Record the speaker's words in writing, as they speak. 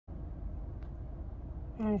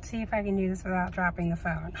Let's see if I can do this without dropping the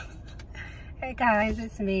phone. Hey guys,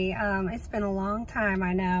 it's me. It's been a long time,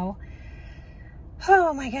 I know.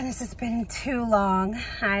 Oh my goodness, it's been too long.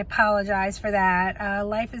 I apologize for that.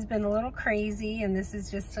 Life has been a little crazy, and this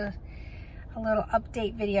is just a little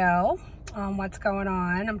update video on what's going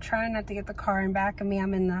on. I'm trying not to get the car in back of me.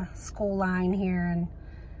 I'm in the school line here, and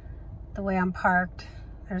the way I'm parked,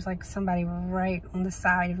 there's like somebody right on the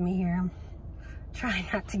side of me here. I'm trying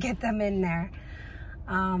not to get them in there.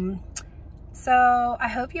 So I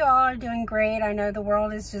hope you all are doing great. I know the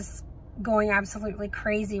world is just going absolutely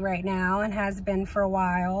crazy right now and has been for a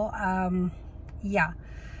while. Yeah.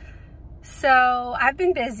 So I've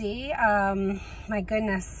been busy. My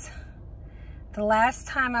goodness. The last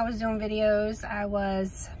time I was doing videos, I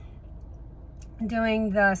was doing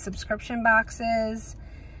the subscription boxes,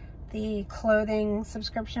 the clothing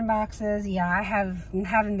subscription boxes. Yeah, I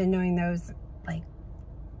haven't been doing those like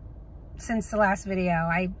since the last video.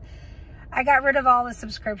 I got rid of all the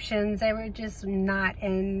subscriptions. They were just not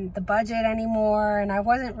in the budget anymore, and I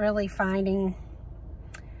wasn't really finding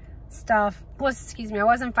stuff. I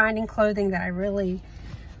wasn't finding clothing that I really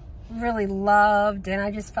loved, and I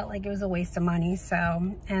just felt like it was a waste of money.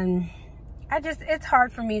 So, and it's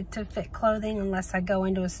hard for me to fit clothing unless I go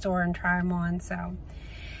into a store and try them on. So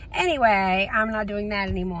anyway, I'm not doing that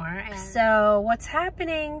anymore. So what's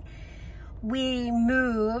happening, we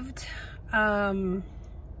moved.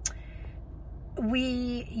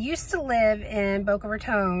 We used to live in Boca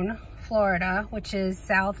Raton, Florida, which is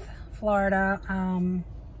South Florida,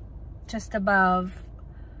 just above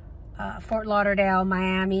Fort Lauderdale,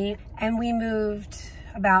 Miami. And we moved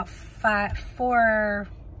about 4+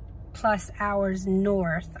 hours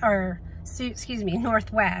north, or excuse me,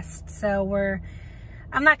 northwest. So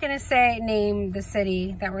I'm not going to name the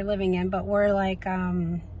city that we're living in, but we're like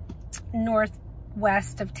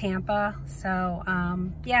northwest of Tampa. So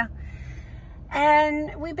yeah.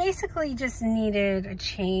 And we basically just needed a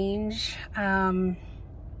change.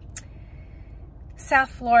 South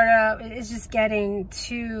Florida is just getting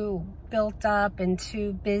too built up and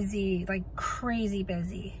too busy, like crazy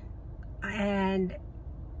busy. And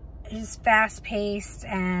it's just fast paced,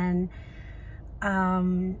 and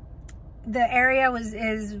the area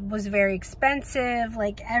was very expensive.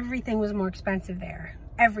 Like everything was more expensive there.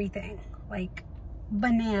 Everything, like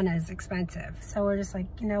bananas expensive. So we're just like,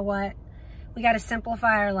 you know what? We got to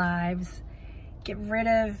simplify our lives, get rid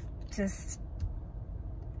of just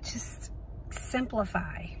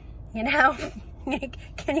simplify, you know?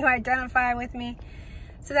 Can you identify with me?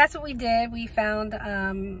 So that's what we did. We found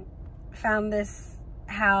this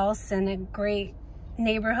house in a great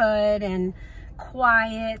neighborhood and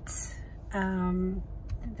quiet.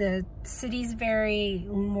 The city's very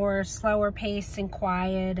more slower paced and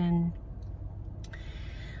quiet, and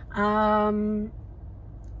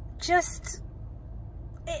just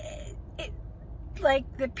like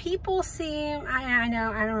the people seem, I don't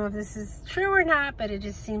know if this is true or not, but it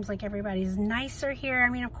just seems like everybody's nicer here. I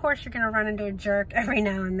mean, of course you're gonna run into a jerk every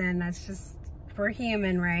now and then. That's just, we're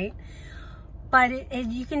human, right? But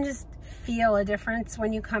you can just feel a difference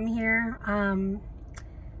when you come here.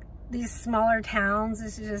 These smaller towns,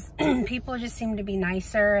 it's just people just seem to be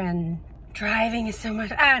nicer, and driving is so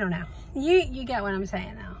much, I don't know. You get what I'm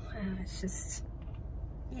saying though. It's just,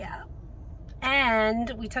 yeah.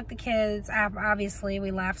 And we took the kids, obviously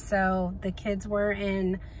we left, so the kids were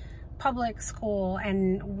in public school,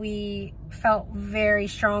 and we felt very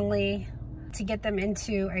strongly to get them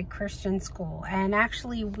into a Christian school. And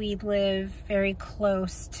actually we live very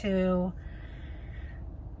close to,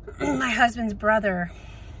 my husband's brother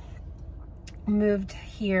moved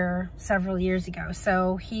here several years ago.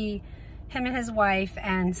 So him and his wife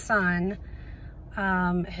and son,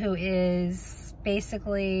 who is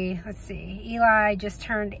basically, let's see, Eli just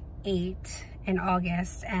turned 8 in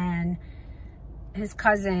August, and his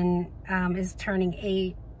cousin is turning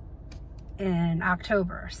 8 in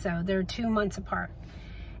October. So they're 2 months apart.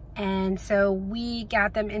 And so we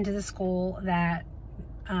got them into the school that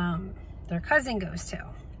their cousin goes to,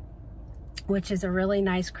 which is a really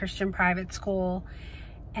nice Christian private school.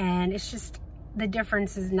 And it's just, the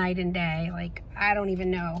difference is night and day. Like, I don't even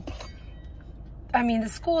know. I mean, the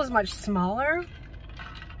school is much smaller,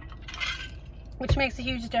 which makes a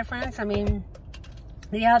huge difference. I mean,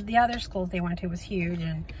 the other school they went to was huge,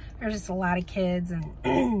 and there's just a lot of kids,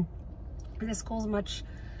 and the school's much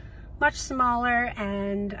smaller,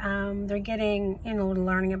 and they're getting, you know,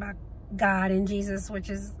 learning about God and Jesus, which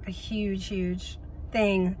is a huge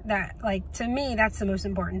thing that, like, to me, that's the most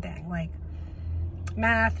important thing. Like,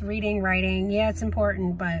 math, reading, writing, yeah, it's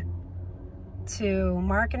important, but to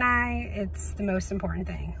Mark and I, it's the most important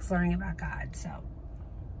thing, is learning about God. So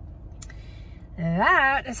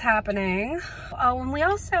that is happening. Oh, and we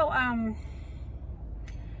also,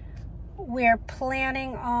 we're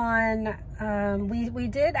planning on, we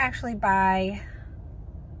did actually buy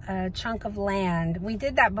a chunk of land. We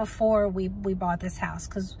did that before we bought this house,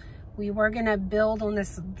 because we were gonna build on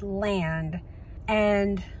this land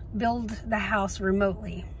and build the house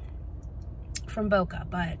remotely from Boca,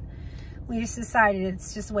 but we just decided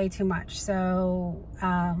it's just way too much. So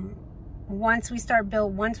once we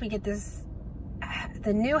get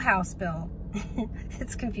the new house built,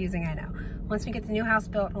 it's confusing, I know. Once we get the new house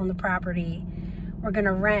built on the property, we're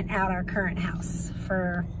gonna rent out our current house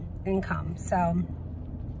for income. So,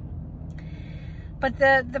 but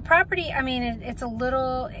the property, I mean, it's in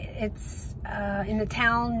the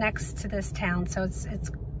town next to this town, so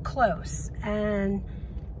it's close, and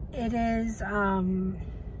it is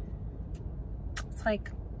it's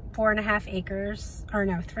like 4.5 acres, or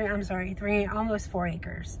no, almost 4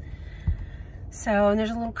 acres. So, and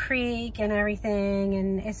there's a little creek and everything,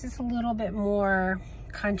 and it's just a little bit more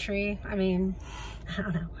country. I mean, I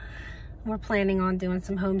don't know. We're planning on doing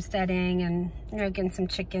some homesteading and, you know, getting some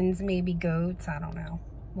chickens, maybe goats, I don't know.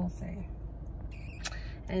 We'll see.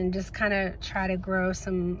 And just kind of try to grow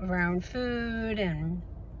some of our own food, and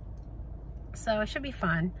so it should be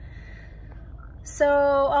fun. So,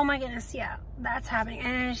 oh my goodness, yeah, that's happening.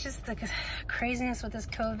 And it's just the craziness with this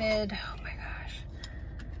COVID. Oh my gosh.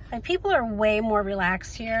 Like, people are way more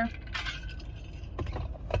relaxed here.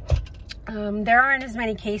 There aren't as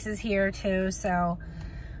many cases here too, so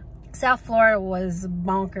South Florida was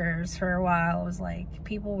bonkers for a while. It was like,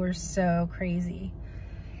 people were so crazy.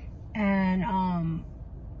 And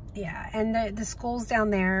yeah, and the schools down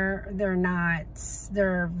there,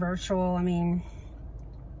 they're virtual. I mean,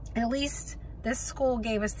 at least this school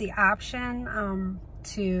gave us the option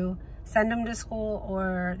to send them to school,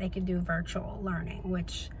 or they could do virtual learning,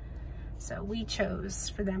 so we chose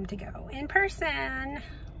for them to go in person.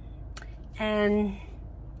 And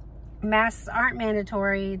masks aren't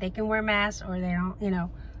mandatory. They can wear masks or they don't, you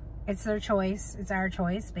know, it's their choice. It's our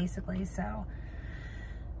choice, basically. So,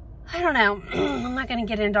 I don't know. I'm not going to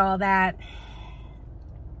get into all that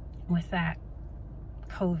with that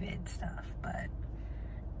COVID stuff, but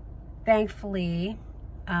thankfully,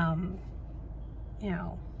 you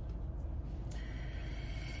know,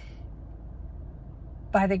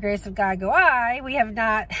 by the grace of God go I, we have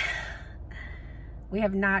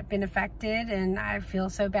not been affected, and I feel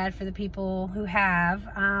so bad for the people who have.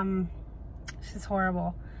 It's just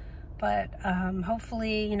horrible. But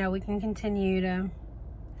hopefully, you know, we can continue to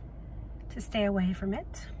stay away from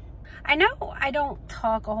it. I know I don't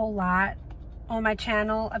talk a whole lot on my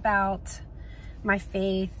channel about my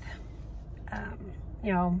faith.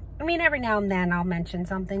 You know, I mean, every now and then I'll mention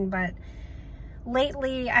something, but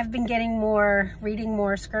lately I've been reading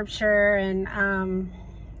more scripture, and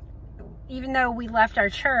even though we left our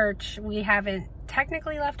church, we haven't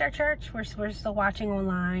technically left our church. We're still watching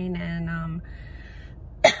online, and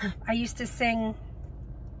I used to sing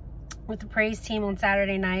with the praise team on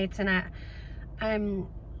Saturday nights, and I'm,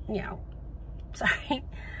 you know, sorry.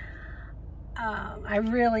 I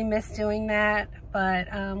really miss doing that, but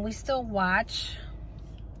we still watch.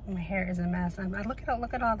 My hair is a mess. Look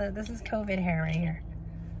at all this is COVID hair right here.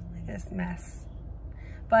 Look at this mess.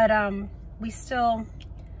 But we still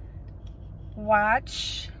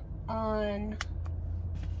watch on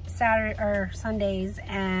Saturday or Sundays,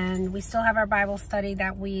 and we still have our Bible study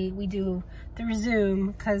that we do through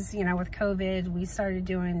Zoom, because, you know, with COVID we started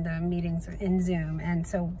doing the meetings in Zoom, and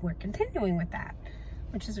so we're continuing with that,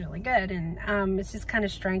 which is really good. And it's just kind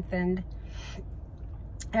of strengthened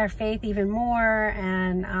our faith even more.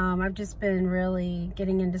 And I've just been really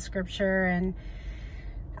getting into scripture, and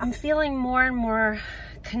I'm feeling more and more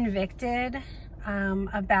convicted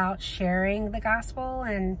about sharing the gospel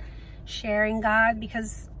and sharing God,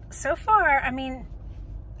 because so far, I mean,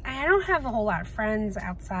 I don't have a whole lot of friends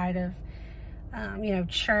outside of you know,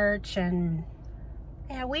 church, and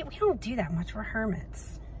yeah, we don't do that much. We're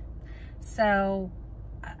hermits. So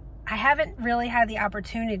I haven't really had the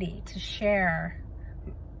opportunity to share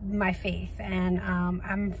my faith, and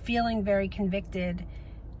I'm feeling very convicted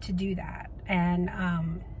to do that. And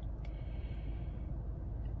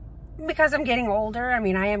because I'm getting older, I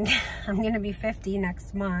mean, I'm going to be 50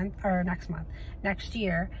 next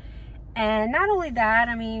year. And not only that,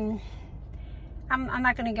 I mean, I'm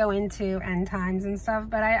not going to go into end times and stuff,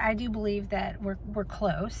 but I do believe that we're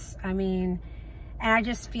close. I mean, and I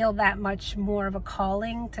just feel that much more of a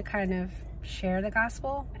calling to kind of share the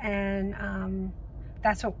gospel, and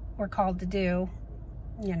that's what we're called to do.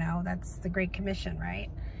 You know, that's the Great Commission, right?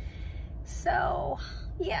 So,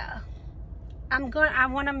 yeah. I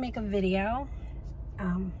want to make a video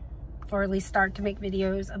or at least start to make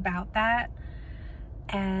videos about that.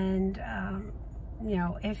 And you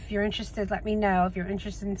know, if you're interested, let me know if you're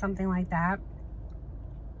interested in something like that,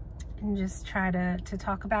 and just try to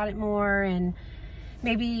talk about it more, and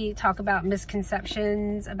maybe talk about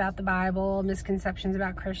misconceptions about the Bible, misconceptions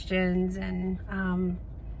about Christians, and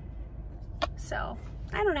so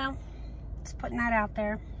I don't know, just putting that out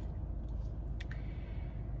there.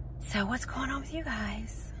 So what's going on with you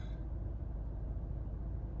guys?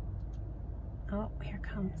 Oh, here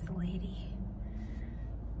comes the lady.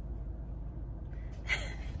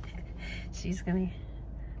 She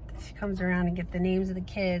comes around and get the names of the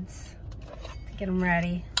kids to get them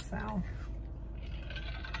ready. So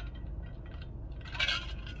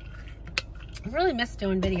I really miss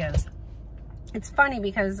doing videos. It's funny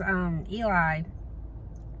because Eli,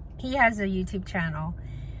 he has a YouTube channel,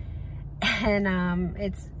 and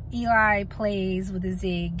it's Eli Plays with a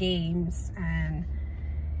Z Games, and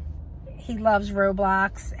he loves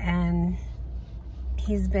Roblox, and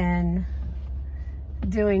he's been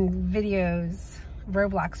doing videos,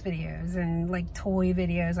 Roblox videos, and like toy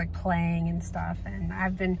videos, like playing and stuff. And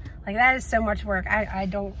I've been like, that is so much work. I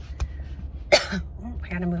don't I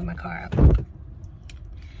gotta move my car up.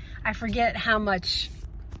 I forget how much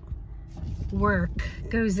work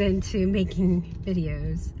goes into making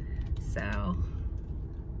videos. So,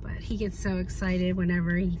 but he gets so excited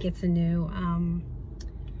whenever he gets a new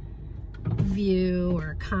view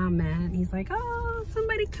or comment. He's like, oh,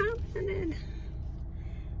 somebody commented.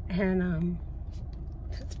 And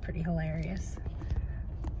that's pretty hilarious.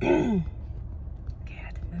 Okay, I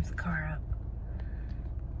had to move the car up.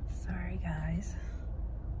 Sorry guys.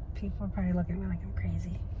 People are probably looking at me like I'm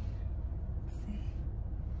crazy. Let's see.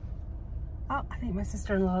 Oh, I think my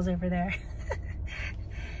sister-in-law's over there.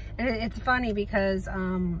 And it's funny because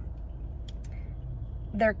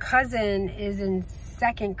their cousin is in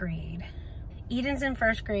 2nd grade. Eden's in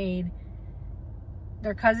 1st grade.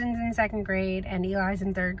 Their cousin's in 2nd grade, and Eli's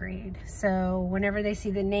in 3rd grade. So whenever they see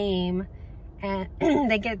the name, and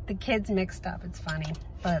they get the kids mixed up, it's funny.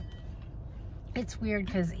 But it's weird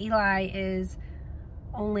because Eli is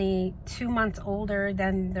only 2 months older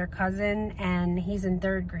than their cousin, and he's in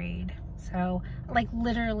 3rd grade. So like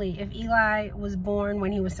literally, if Eli was born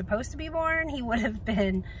when he was supposed to be born, he would have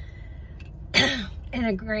been in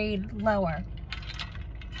a grade lower.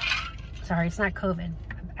 Sorry, it's not COVID,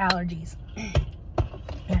 allergies.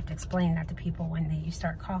 You have to explain that to people when you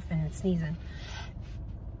start coughing and sneezing.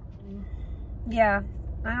 Yeah,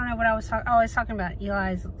 I don't know what I was talking about.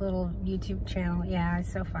 Eli's little YouTube channel. Yeah,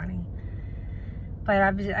 it's so funny. But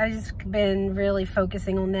I've just been really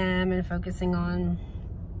focusing on them, and focusing on,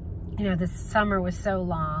 you know, this summer was so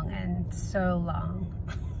long and so long.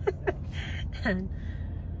 And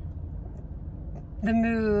the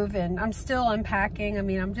move, and I'm still unpacking. I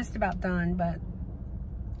mean, I'm just about done, but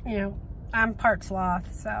you know, I'm part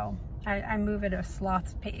sloth, so I move at a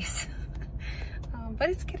sloth's pace. But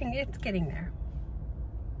it's getting there.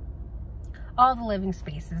 All the living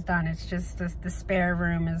space is done. It's just the spare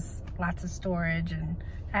room is lots of storage, and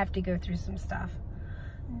I have to go through some stuff.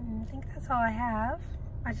 I think that's all I have.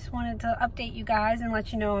 I just wanted to update you guys and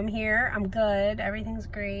let you know I'm here. I'm good. Everything's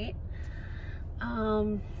great.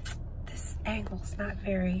 This angle's not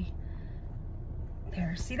very...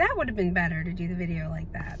 There, see, that would have been better to do the video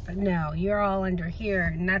like that, but no, you're all under here,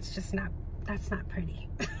 and that's not pretty.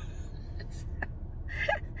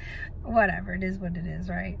 Whatever, it is what it is,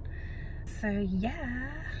 right? So yeah,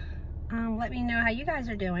 let me know how you guys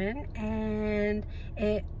are doing, and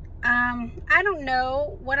I don't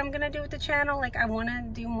know what I'm gonna do with the channel. Like, I want to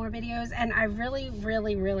do more videos, and I really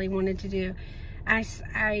wanted to do, I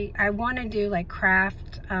want to do like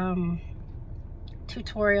craft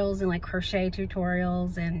tutorials and like crochet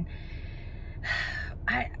tutorials, and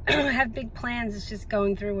I have big plans. It's just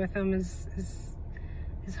going through with them is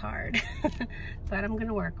hard. But I'm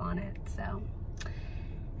gonna work on it. So,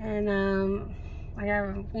 and I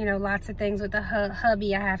have, you know, lots of things with the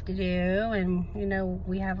hubby I have to do, and you know,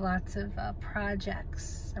 we have lots of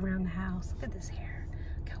projects around the house. Look at this hair,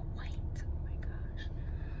 look how white. Oh my gosh,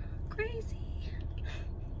 crazy.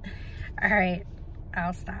 All right,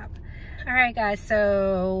 I'll stop. All right guys,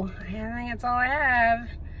 so I think that's all I have,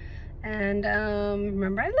 and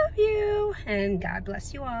remember, I love you, and God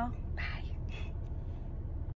bless you all.